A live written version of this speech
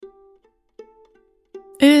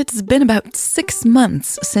It's been about 6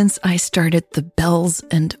 months since I started the Bells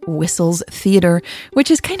and Whistles Theater,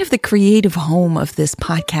 which is kind of the creative home of this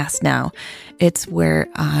podcast now. It's where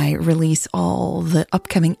I release all the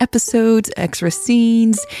upcoming episodes, extra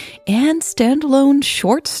scenes, and standalone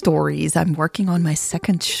short stories. I'm working on my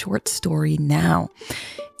second short story now.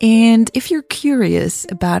 And if you're curious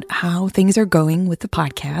about how things are going with the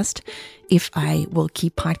podcast, if I will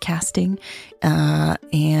keep podcasting,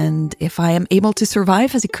 and if I am able to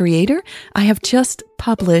survive as a creator, I have just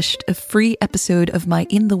published a free episode of my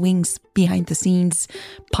In the Wings Behind the Scenes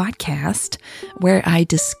podcast where I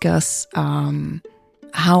discuss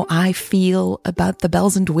how I feel about the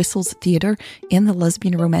Bells and Whistles Theater in the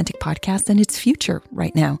Lesbian Romantic Podcast and its future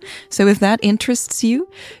right now. So if that interests you,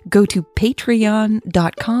 go to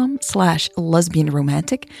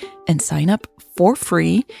patreon.com/lesbianromantic and sign up for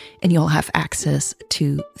free, and you'll have access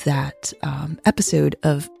to that episode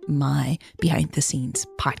of my Behind the Scenes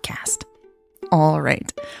podcast. All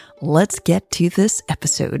right, let's get to this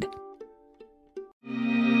episode.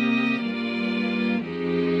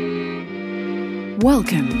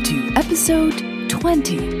 Welcome to episode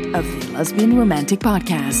 20 of the Lesbian Romantic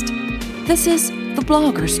Podcast. This is the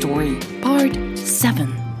Blogger Story, part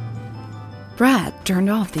 7. Brad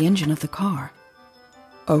turned off the engine of the car.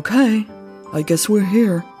 Okay, I guess we're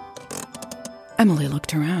here. Emily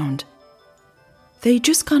looked around. They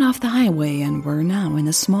just got off the highway and were now in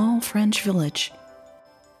a small French village.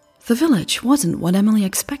 The village wasn't what Emily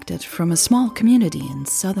expected from a small community in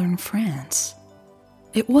southern France.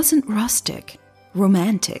 It wasn't rustic,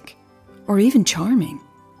 romantic, or even charming.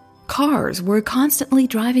 Cars were constantly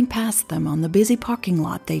driving past them on the busy parking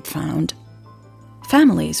lot they'd found.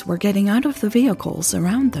 Families were getting out of the vehicles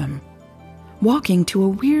around them, walking to a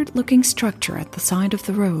weird-looking structure at the side of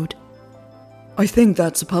the road. I think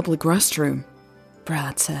that's a public restroom,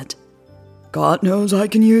 Brad said. God knows I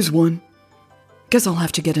can use one. Guess I'll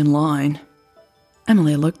have to get in line.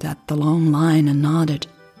 Emily looked at the long line and nodded.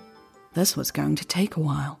 This was going to take a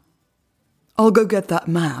while. I'll go get that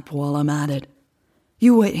map while I'm at it.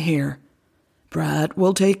 You wait here. Brad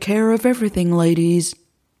will take care of everything, ladies.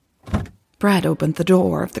 Brad opened the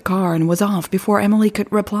door of the car and was off before Emily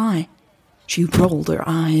could reply. She rolled her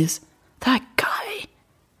eyes. That guy.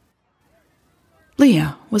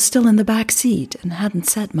 Leah was still in the back seat and hadn't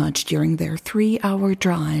said much during their 3-hour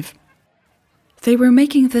drive. They were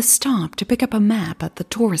making this stop to pick up a map at the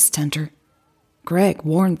tourist center. Greg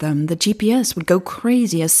warned them the GPS would go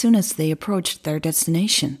crazy as soon as they approached their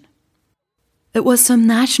destination. It was some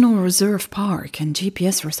National Reserve park and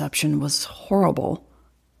GPS reception was horrible.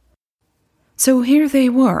 So here they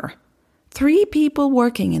were, 3 people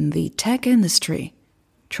working in the tech industry,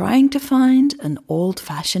 trying to find an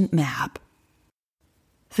old-fashioned map.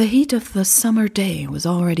 The heat of the summer day was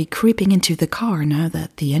already creeping into the car now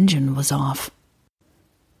that the engine was off.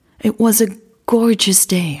 It was a gorgeous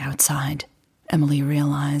day outside, Emily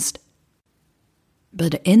realized.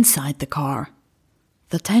 But inside the car,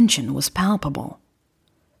 the tension was palpable.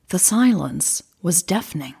 The silence was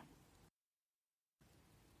deafening.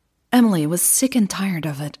 Emily was sick and tired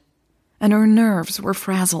of it, and her nerves were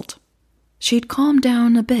frazzled. She'd calmed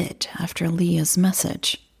down a bit after Leah's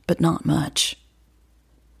message, but not much.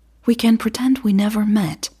 "We can pretend we never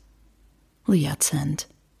met," Leah said.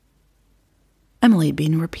 Emily had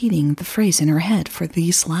been repeating the phrase in her head for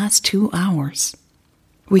these last 2 hours.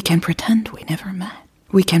 We can pretend we never met.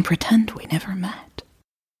 We can pretend we never met.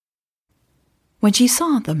 When she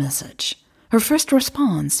saw the message, her first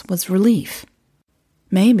response was relief.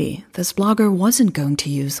 Maybe this blogger wasn't going to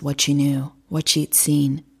use what she knew, what she'd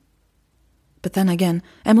seen. But then again,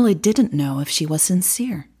 Emily didn't know if she was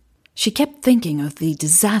sincere. She kept thinking of the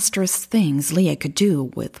disastrous things Leah could do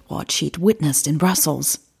with what she'd witnessed in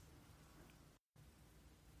Brussels.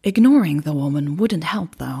 Ignoring the woman wouldn't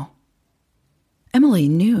help, though. Emily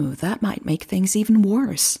knew that might make things even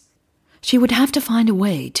worse. She would have to find a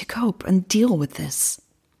way to cope and deal with this.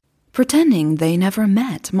 Pretending they never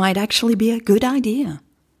met might actually be a good idea.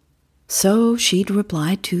 So she'd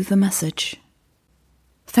replied to the message.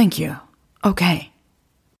 "Thank you. Okay."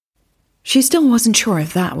 She still wasn't sure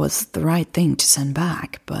if that was the right thing to send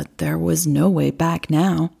back, but there was no way back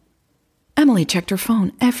now. Emily checked her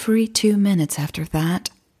phone every 2 minutes after that.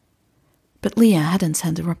 But Leah hadn't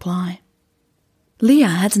sent a reply. Leah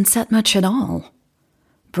hadn't said much at all.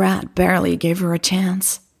 Brad barely gave her a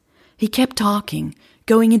chance. He kept talking,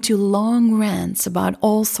 going into long rants about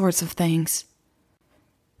all sorts of things.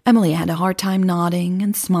 Emily had a hard time nodding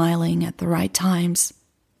and smiling at the right times.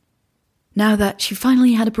 Now that she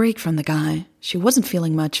finally had a break from the guy, she wasn't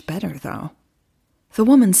feeling much better, though. The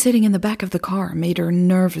woman sitting in the back of the car made her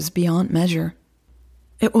nervous beyond measure.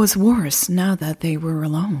 It was worse now that they were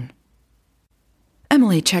alone.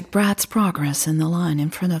 Emily checked Brad's progress in the line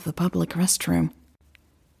in front of the public restroom.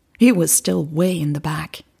 He was still way in the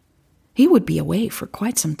back. He would be away for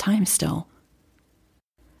quite some time still.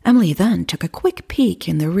 Emily then took a quick peek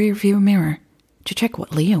in the rearview mirror to check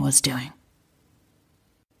what Leah was doing.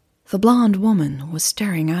 The blonde woman was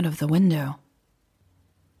staring out of the window.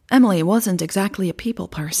 Emily wasn't exactly a people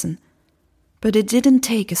person, but it didn't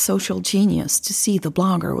take a social genius to see the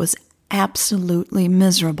blogger was absolutely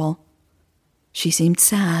miserable. She seemed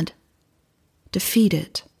sad,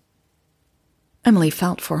 defeated. Emily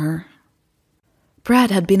felt for her.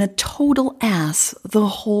 Brad had been a total ass the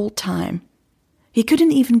whole time. He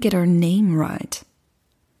couldn't even get her name right.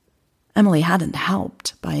 Emily hadn't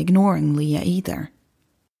helped by ignoring Leah either.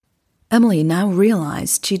 Emily now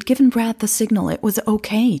realized she'd given Brad the signal it was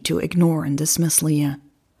okay to ignore and dismiss Leah.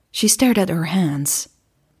 She stared at her hands.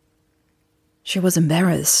 She was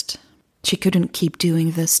embarrassed. She couldn't keep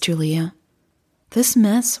doing this to Leah. This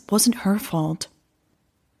mess wasn't her fault.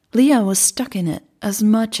 Leah was stuck in it as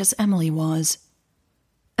much as Emily was.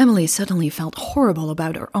 Emily suddenly felt horrible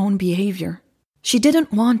about her own behavior. She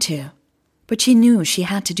didn't want to, but she knew she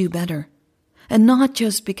had to do better. And not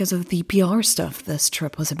just because of the PR stuff this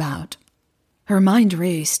trip was about. Her mind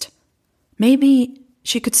raced. Maybe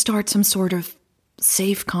she could start some sort of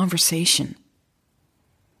safe conversation.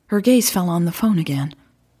 Her gaze fell on the phone again.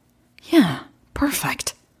 Yeah,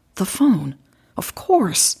 perfect. The phone. Of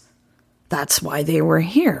course. That's why they were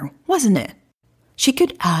here, wasn't it? She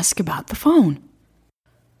could ask about the phone.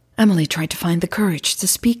 Emily tried to find the courage to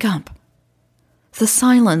speak up. The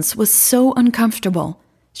silence was so uncomfortable,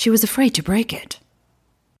 she was afraid to break it.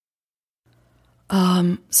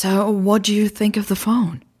 So what do you think of the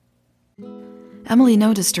phone? Emily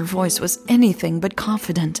noticed her voice was anything but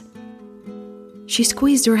confident. She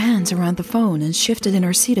squeezed her hands around the phone and shifted in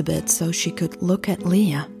her seat a bit so she could look at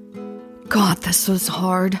Leah. God, this was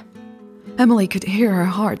hard. Emily could hear her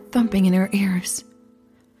heart thumping in her ears.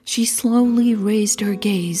 She slowly raised her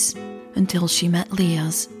gaze until she met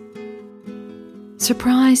Leah's.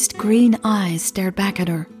 Surprised green eyes stared back at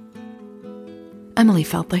her. Emily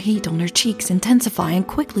felt the heat on her cheeks intensify and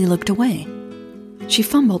quickly looked away. She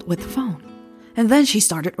fumbled with the phone, and then she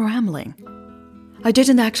started rambling. I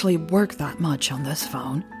didn't actually work that much on this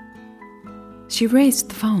phone. She raised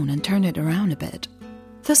the phone and turned it around a bit.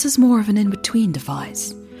 This is more of an in-between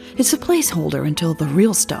device. It's a placeholder until the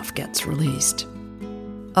real stuff gets released.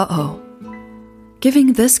 Uh-oh.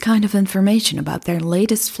 Giving this kind of information about their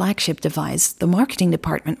latest flagship device the marketing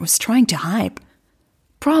department was trying to hype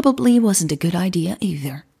probably wasn't a good idea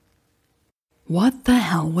either. What the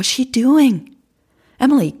hell was she doing?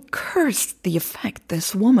 Emily cursed the effect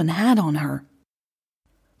this woman had on her.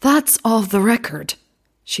 That's off the record,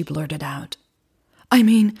 she blurted out. I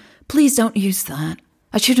mean, please don't use that.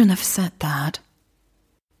 I shouldn't have said that.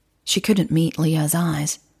 She couldn't meet Leah's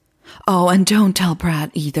eyes. Oh, and don't tell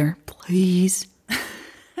Brad either, please.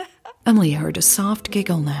 Emily heard a soft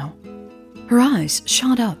giggle now. Her eyes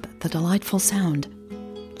shot up at the delightful sound.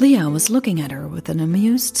 Leah was looking at her with an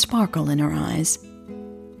amused sparkle in her eyes.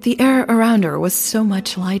 The air around her was so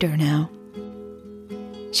much lighter now.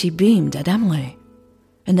 She beamed at Emily,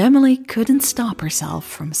 and Emily couldn't stop herself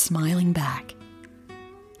from smiling back.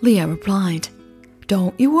 Leah replied,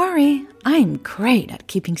 Don't you worry, I'm great at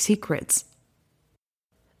keeping secrets.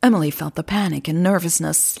 Emily felt the panic and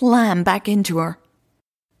nervousness slam back into her.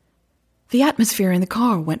 The atmosphere in the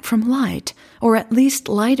car went from light, or at least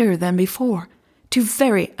lighter than before, to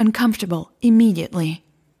very uncomfortable immediately.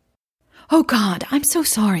 Oh God, I'm so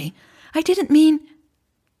sorry. I didn't mean...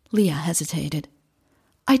 Leah hesitated.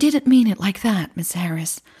 I didn't mean it like that, Miss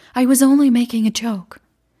Harris. I was only making a joke.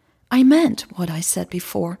 I meant what I said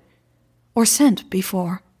before, or sent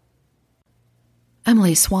before.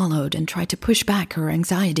 Emily swallowed and tried to push back her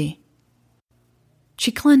anxiety.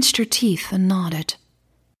 She clenched her teeth and nodded.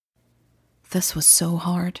 This was so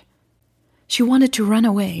hard. She wanted to run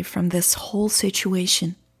away from this whole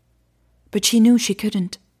situation, but she knew she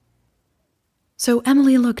couldn't. So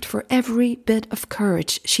Emily looked for every bit of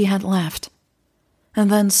courage she had left,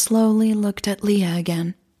 and then slowly looked at Leah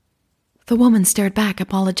again. The woman stared back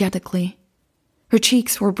apologetically. Her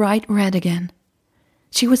cheeks were bright red again.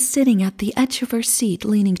 She was sitting at the edge of her seat,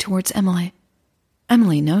 leaning towards Emily.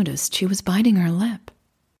 Emily noticed she was biting her lip.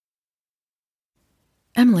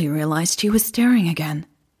 Emily realized she was staring again.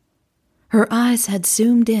 Her eyes had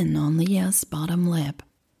zoomed in on Leah's bottom lip.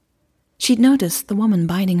 She'd noticed the woman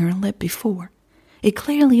biting her lip before. It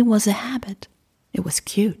clearly was a habit. It was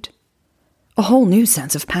cute. A whole new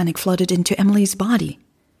sense of panic flooded into Emily's body.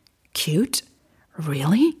 Cute?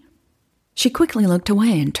 Really? She quickly looked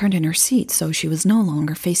away and turned in her seat so she was no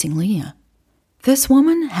longer facing Leah. This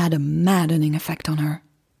woman had a maddening effect on her.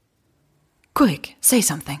 Quick, say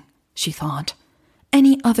something, she thought.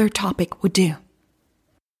 Any other topic would do.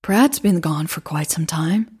 Brad's been gone for quite some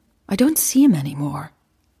time. I don't see him anymore.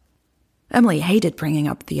 Emily hated bringing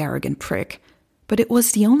up the arrogant prick, but it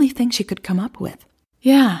was the only thing she could come up with.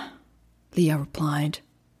 Yeah, Leah replied.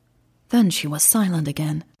 Then she was silent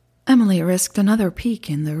again. Emily risked another peek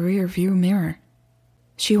in the rear-view mirror.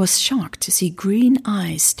 She was shocked to see green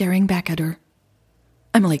eyes staring back at her.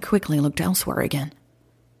 Emily quickly looked elsewhere again.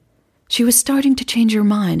 She was starting to change her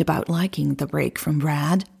mind about liking the break from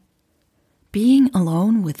Brad. Being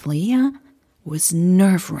alone with Leah was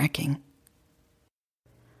nerve-wracking.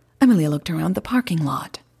 Emily looked around the parking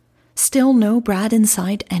lot. Still no Brad in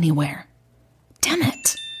sight anywhere. Damn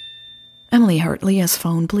it! Emily heard Leah's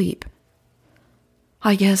phone bleep.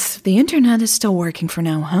 I guess the internet is still working for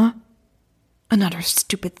now, huh? Another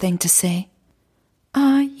stupid thing to say.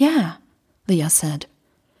 Yeah, Leah said.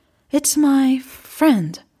 It's my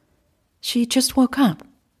friend. She just woke up.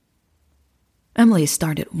 Emily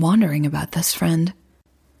started wondering about this friend.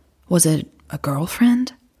 Was it a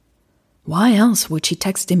girlfriend? Why else would she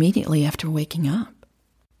text immediately after waking up?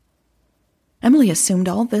 Emily assumed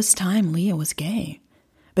all this time Leah was gay,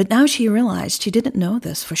 but now she realized she didn't know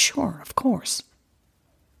this for sure, of course.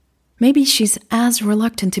 Maybe she's as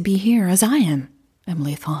reluctant to be here as I am,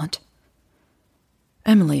 Emily thought.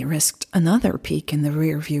 Emily risked another peek in the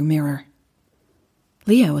rearview mirror.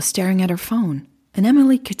 Leah was staring at her phone, and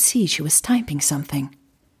Emily could see she was typing something,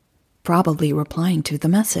 probably replying to the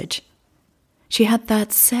message. She had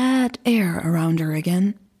that sad air around her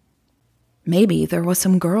again. Maybe there was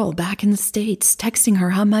some girl back in the States texting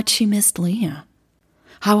her how much she missed Leah,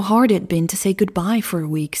 how hard it'd been to say goodbye for a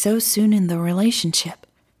week so soon in the relationship.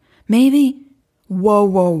 Maybe...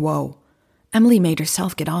 Whoa. Emily made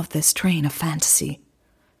herself get off this train of fantasy.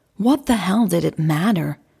 What the hell did it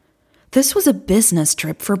matter? This was a business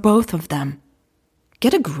trip for both of them.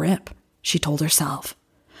 Get a grip, she told herself.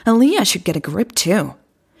 And Leah should get a grip too.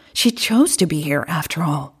 She chose to be here after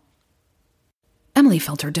all. Emily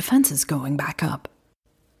felt her defenses going back up.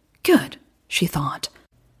 Good, she thought.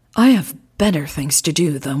 I have better things to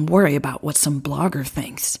do than worry about what some blogger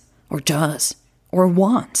thinks, or does, or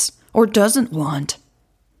wants, or doesn't want.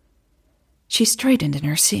 She straightened in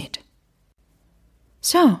her seat.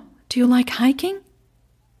 So, do you like hiking?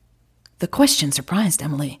 The question surprised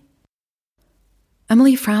Emily.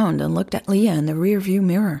 Emily frowned and looked at Leah in the rearview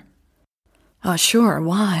mirror. Sure,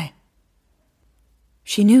 why?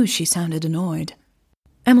 She knew she sounded annoyed.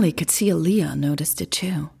 Emily could see Leah noticed it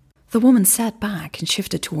too. The woman sat back and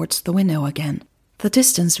shifted towards the window again. The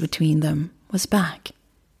distance between them was back.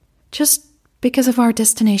 Just because of our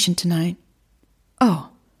destination tonight.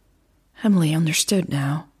 Oh, Emily understood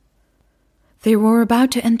now. They were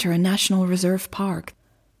about to enter a National Reserve park.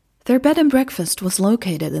 Their bed and breakfast was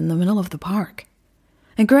located in the middle of the park,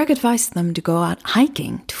 and Greg advised them to go out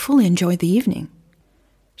hiking to fully enjoy the evening.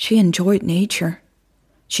 She enjoyed nature.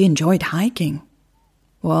 She enjoyed hiking.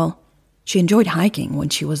 Well, she enjoyed hiking when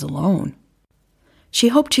she was alone. She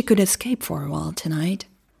hoped she could escape for a while tonight.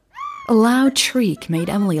 A loud shriek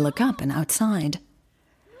made Emily look up and outside.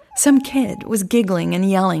 Some kid was giggling and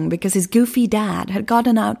yelling because his goofy dad had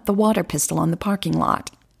gotten out the water pistol on the parking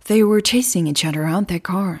lot. They were chasing each other out their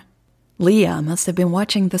car. Leah must have been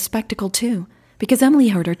watching the spectacle too, because Emily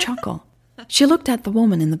heard her chuckle. She looked at the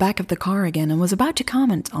woman in the back of the car again and was about to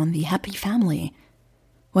comment on the happy family,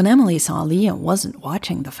 when Emily saw Leah wasn't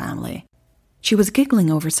watching the family. She was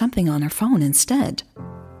giggling over something on her phone instead.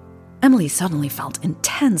 Emily suddenly felt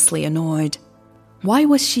intensely annoyed. Why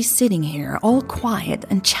was she sitting here, all quiet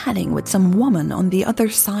and chatting with some woman on the other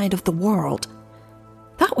side of the world?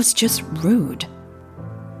 That was just rude.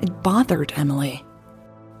 It bothered Emily.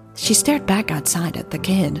 She stared back outside at the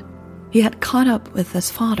kid. He had caught up with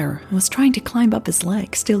his father and was trying to climb up his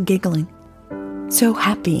leg, still giggling. So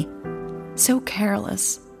happy. So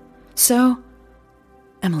careless. So...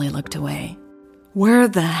 Emily looked away. Where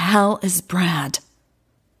the hell is Brad?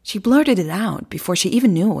 She blurted it out before she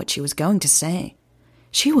even knew what she was going to say.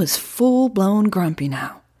 She was full-blown grumpy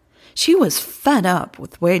now. She was fed up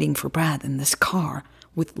with waiting for Brad in this car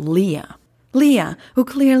with Leah. Leah, who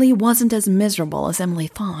clearly wasn't as miserable as Emily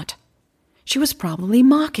thought. She was probably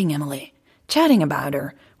mocking Emily, chatting about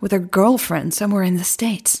her with her girlfriend somewhere in the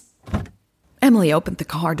States. Emily opened the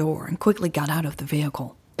car door and quickly got out of the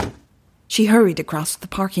vehicle. She hurried across the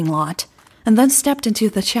parking lot and then stepped into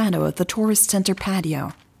the shadow of the tourist center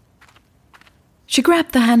patio. She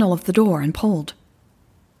grabbed the handle of the door and pulled.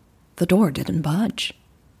 The door didn't budge.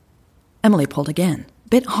 Emily pulled again, a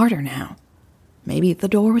bit harder now. Maybe the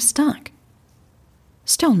door was stuck.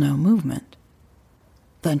 Still no movement.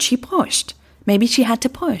 Then she pushed. Maybe she had to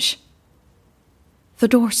push. The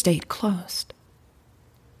door stayed closed.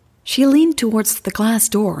 She leaned towards the glass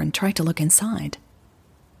door and tried to look inside.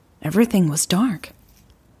 Everything was dark.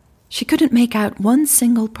 She couldn't make out one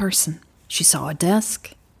single person. She saw a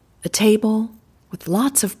desk, a table with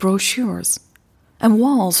lots of brochures, and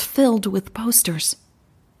walls filled with posters,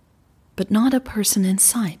 but not a person in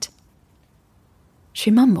sight.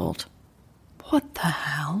 She mumbled, "What the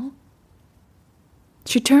hell?"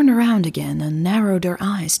 She turned around again and narrowed her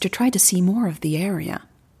eyes to try to see more of the area.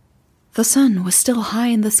 The sun was still high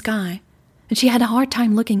in the sky, and she had a hard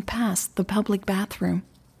time looking past the public bathroom.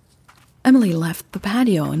 Emily left the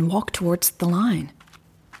patio and walked towards the line.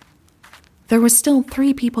 There were still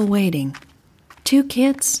 3 people waiting, 2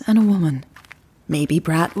 kids and a woman. Maybe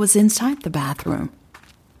Brad was inside the bathroom.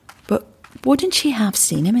 But wouldn't she have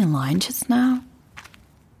seen him in line just now?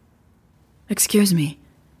 "Excuse me,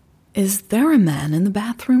 is there a man in the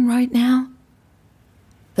bathroom right now?"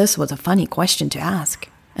 This was a funny question to ask,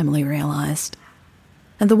 Emily realized.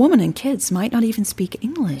 And the woman and kids might not even speak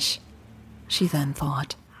English, she then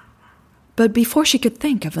thought. But before she could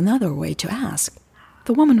think of another way to ask,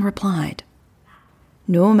 the woman replied,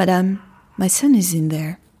 "No, madame, my son is in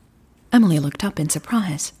there." Emily looked up in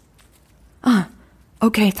surprise. "Ah,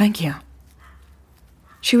 okay, thank you."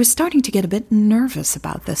 She was starting to get a bit nervous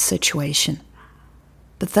about this situation.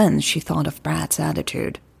 But then she thought of Brad's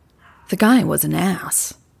attitude. The guy was an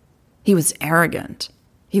ass. He was arrogant.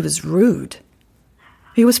 He was rude.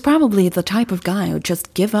 He was probably the type of guy who'd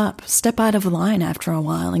just give up, step out of line after a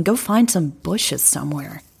while, and go find some bushes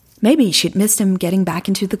somewhere. Maybe she'd missed him getting back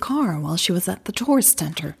into the car while she was at the tourist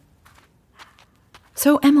center.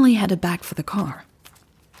 So Emily headed back for the car.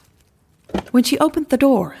 When she opened the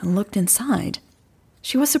door and looked inside,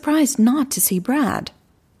 she was surprised not to see Brad.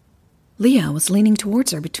 Leah was leaning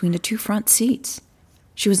towards her between the 2 front seats.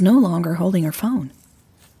 She was no longer holding her phone.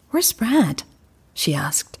 "Where's Brad?" she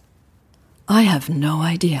asked. "I have no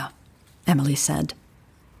idea," Emily said.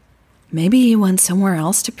 "Maybe he went somewhere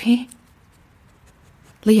else to pee?"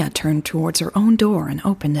 Leah turned towards her own door and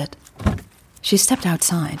opened it. She stepped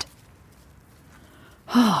outside.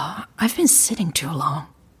 "Oh, I've been sitting too long."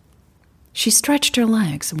 She stretched her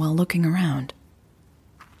legs while looking around.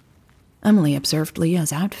 Emily observed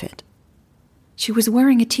Leah's outfit. She was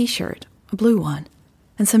wearing a t-shirt, a blue one,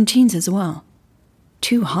 and some jeans as well.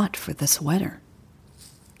 Too hot for this weather.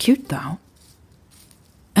 Cute, though.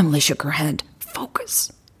 Emily shook her head.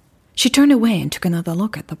 Focus. She turned away and took another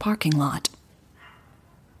look at the parking lot.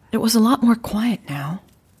 It was a lot more quiet now.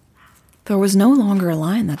 There was no longer a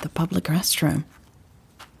line at the public restroom.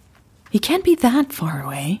 "He can't be that far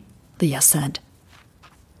away," Leah said.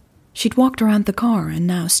 She'd walked around the car and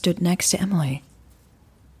now stood next to Emily.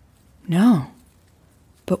 "No.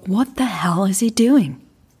 But what the hell is he doing?"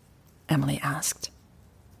 Emily asked.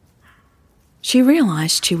 She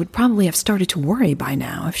realized she would probably have started to worry by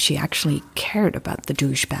now if she actually cared about the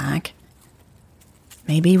douchebag.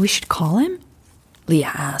 "Maybe we should call him?"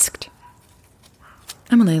 Leah asked.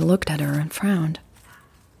 Emily looked at her and frowned.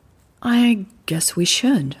 "I guess we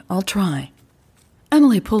should. I'll try."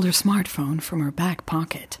 Emily pulled her smartphone from her back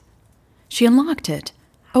pocket. She unlocked it,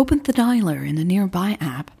 opened the dialer in a nearby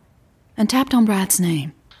app, and tapped on Brad's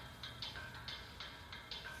name.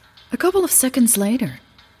 A couple of seconds later,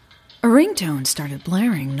 a ringtone started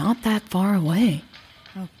blaring not that far away.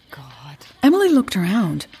 Oh, God. Emily looked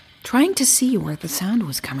around, trying to see where the sound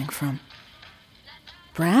was coming from.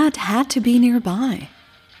 Brad had to be nearby.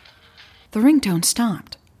 The ringtone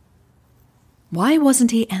stopped. Why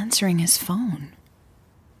wasn't he answering his phone?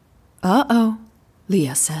 "Uh-oh,"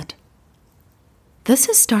 Leah said. "This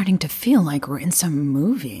is starting to feel like we're in some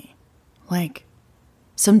movie. Like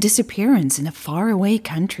some disappearance in a faraway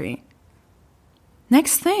country.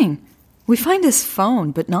 Next thing, we find his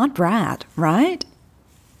phone, but not Brad, right?"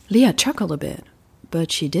 Leah chuckled a bit,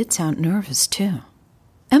 but she did sound nervous too.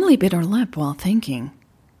 Emily bit her lip while thinking.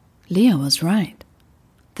 Leah was right.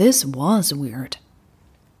 This was weird.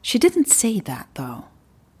 She didn't say that, though.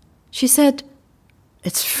 She said,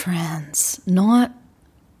 "It's France, not..."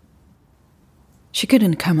 She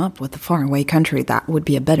couldn't come up with a faraway country that would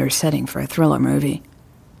be a better setting for a thriller movie.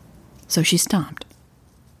 So she stopped.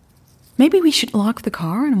 "Maybe we should lock the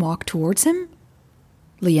car and walk towards him?"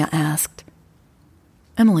 Leah asked.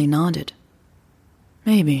 Emily nodded.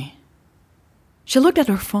 "Maybe." She looked at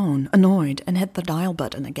her phone, annoyed, and hit the dial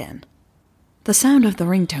button again. The sound of the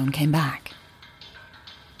ringtone came back.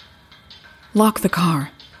 "Lock the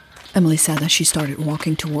car," Emily said as she started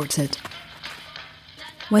walking towards it.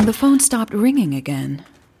 When the phone stopped ringing again,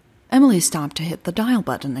 Emily stopped to hit the dial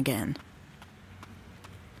button again.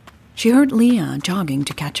 She heard Leah jogging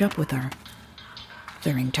to catch up with her.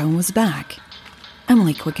 The ringtone was back.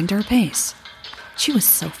 Emily quickened her pace. She was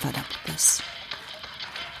so fed up with this.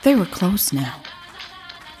 They were close now.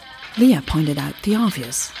 Leah pointed out the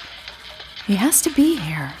obvious. He has to be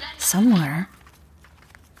here, somewhere.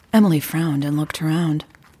 Emily frowned and looked around.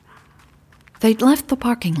 They'd left the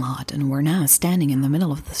parking lot and were now standing in the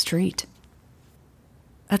middle of the street.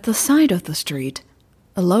 At the side of the street,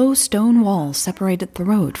 a low stone wall separated the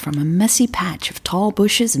road from a messy patch of tall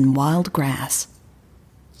bushes and wild grass.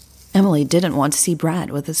 Emily didn't want to see Brad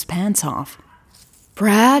with his pants off.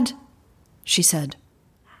 "Brad?" she said.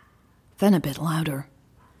 Then a bit louder.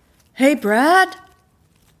 "Hey, Brad?"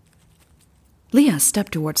 Leah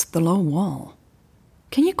stepped towards the low wall.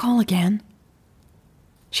 "Can you call again?"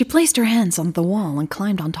 She placed her hands on the wall and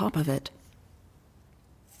climbed on top of it.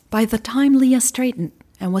 By the time Leah straightened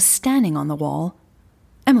and was standing on the wall,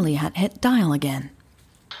 Emily had hit dial again.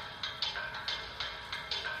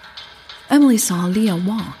 Emily saw Leah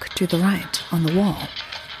walk to the right on the wall.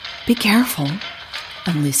 "Be careful,"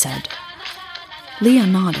 Emily said. Leah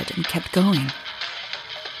nodded and kept going.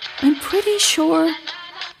 "I'm pretty sure..."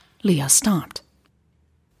 Leah stopped.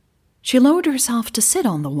 She lowered herself to sit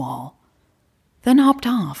on the wall, then hopped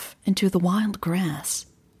off into the wild grass.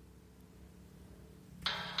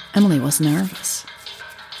 Emily was nervous.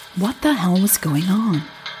 What the hell was going on?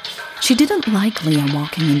 She didn't like Leah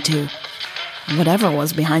walking into whatever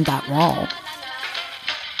was behind that wall.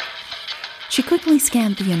 She quickly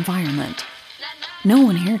scanned the environment. No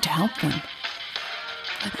one here to help them.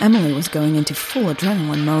 Emily was going into full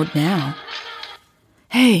adrenaline mode now.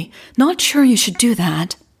 "Hey, not sure you should do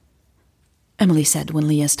that," Emily said when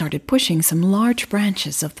Leah started pushing some large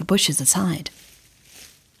branches of the bushes aside.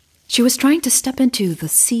 She was trying to step into the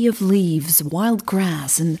sea of leaves, wild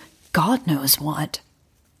grass, and God knows what.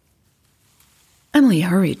 Emily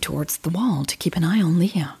hurried towards the wall to keep an eye on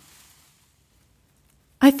Leah.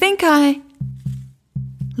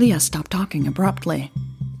 Leah stopped talking abruptly.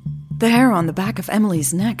 The hair on the back of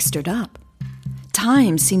Emily's neck stood up.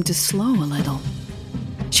 Time seemed to slow a little.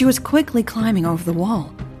 She was quickly climbing over the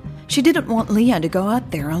wall. She didn't want Leah to go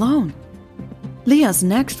out there alone. Leah's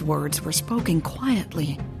next words were spoken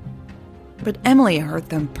quietly, but Emily heard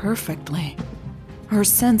them perfectly. Her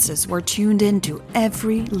senses were tuned into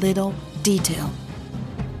every little detail.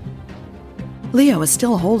 Leah was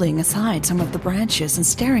still holding aside some of the branches and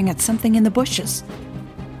staring at something in the bushes.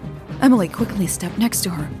 Emily quickly stepped next to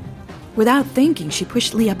her. Without thinking, she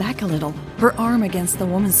pushed Leah back a little, her arm against the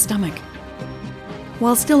woman's stomach.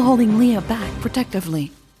 While still holding Leah back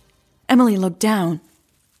protectively, Emily looked down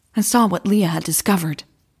and saw what Leah had discovered.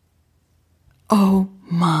 "Oh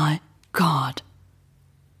my God,"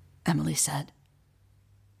 Emily said.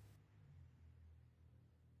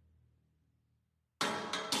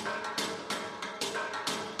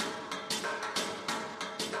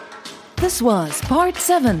 This was part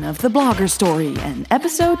 7 of the Blogger Story and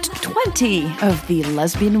episode 20 of the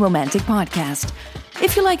Lesbian Romantic Podcast.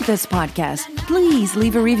 If you like this podcast, please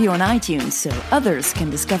leave a review on iTunes so others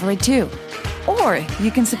can discover it too. Or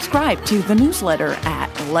you can subscribe to the newsletter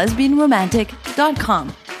at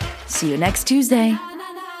lesbianromantic.com. See you next Tuesday.